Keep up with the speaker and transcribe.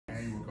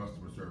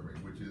survey,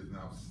 which is an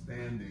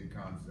outstanding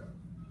concept.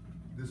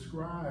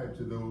 Describe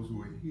to those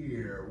who are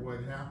here what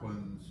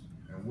happens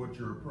and what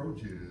your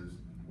approach is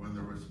when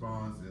the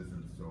response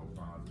isn't so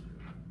positive.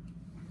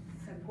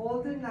 It's a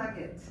golden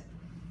nugget.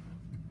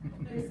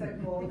 It's a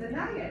golden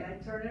nugget.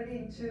 I turn it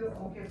into,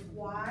 okay,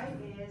 why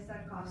is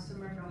that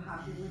customer not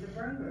happy with the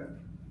burn group?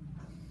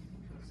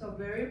 So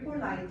very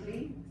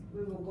politely,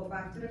 we will go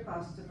back to the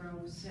customer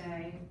and we'll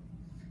say,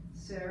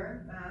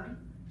 sir, ma'am,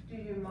 do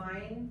you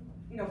mind,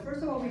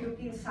 first of all, we look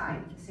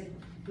inside and say,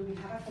 do we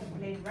have a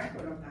complaint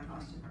record of that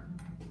customer?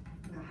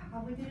 How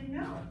come we didn't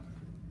know?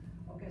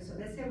 Okay, so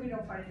let's say we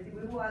don't find anything.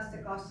 We will ask the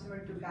customer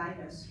to guide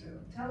us through.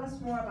 Tell us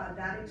more about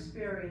that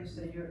experience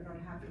that you're not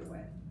happy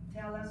with.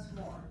 Tell us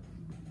more.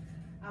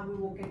 And we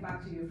will get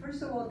back to you.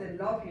 First of all, they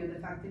love you, the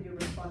fact that you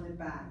responded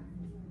back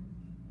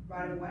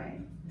right away.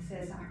 It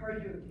says, I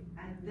heard you.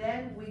 And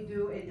then we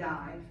do a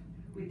dive.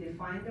 We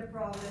define the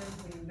problem,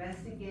 we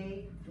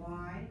investigate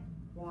why,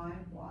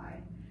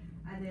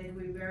 and then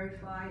we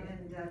verify,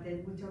 and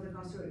then we tell the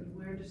customer,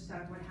 we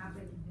understand what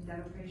happened in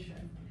that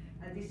occasion.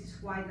 And this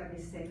is why that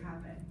mistake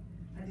happened.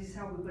 And this is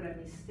how we're gonna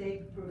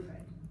mistake-proof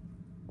it.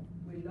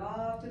 We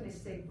love to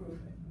mistake-proof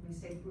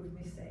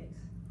mistakes.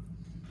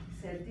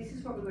 Said, this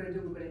is what we're gonna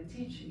do. We're gonna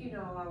teach,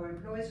 our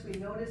employees, we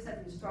noticed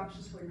that the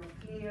instructions were not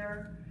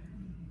clear,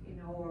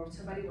 or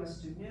somebody was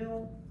too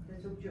new,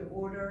 they took your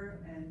order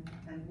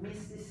and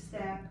missed this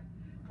step.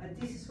 But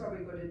this is what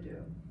we're gonna do.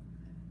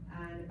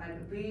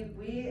 And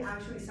we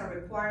actually, it's a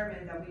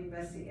requirement that we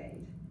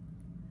investigate.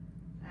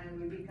 And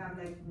we become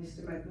like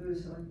Mr.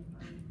 Magoo's on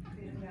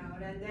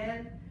and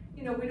then,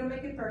 we don't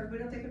make it we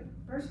don't take it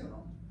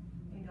personal.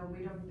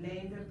 We don't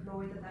blame the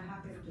employee that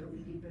happened to.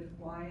 We keep it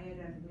quiet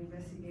and we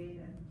investigate.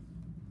 And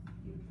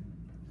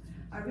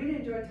I really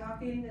enjoy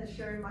talking and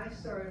sharing my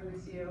story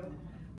with you.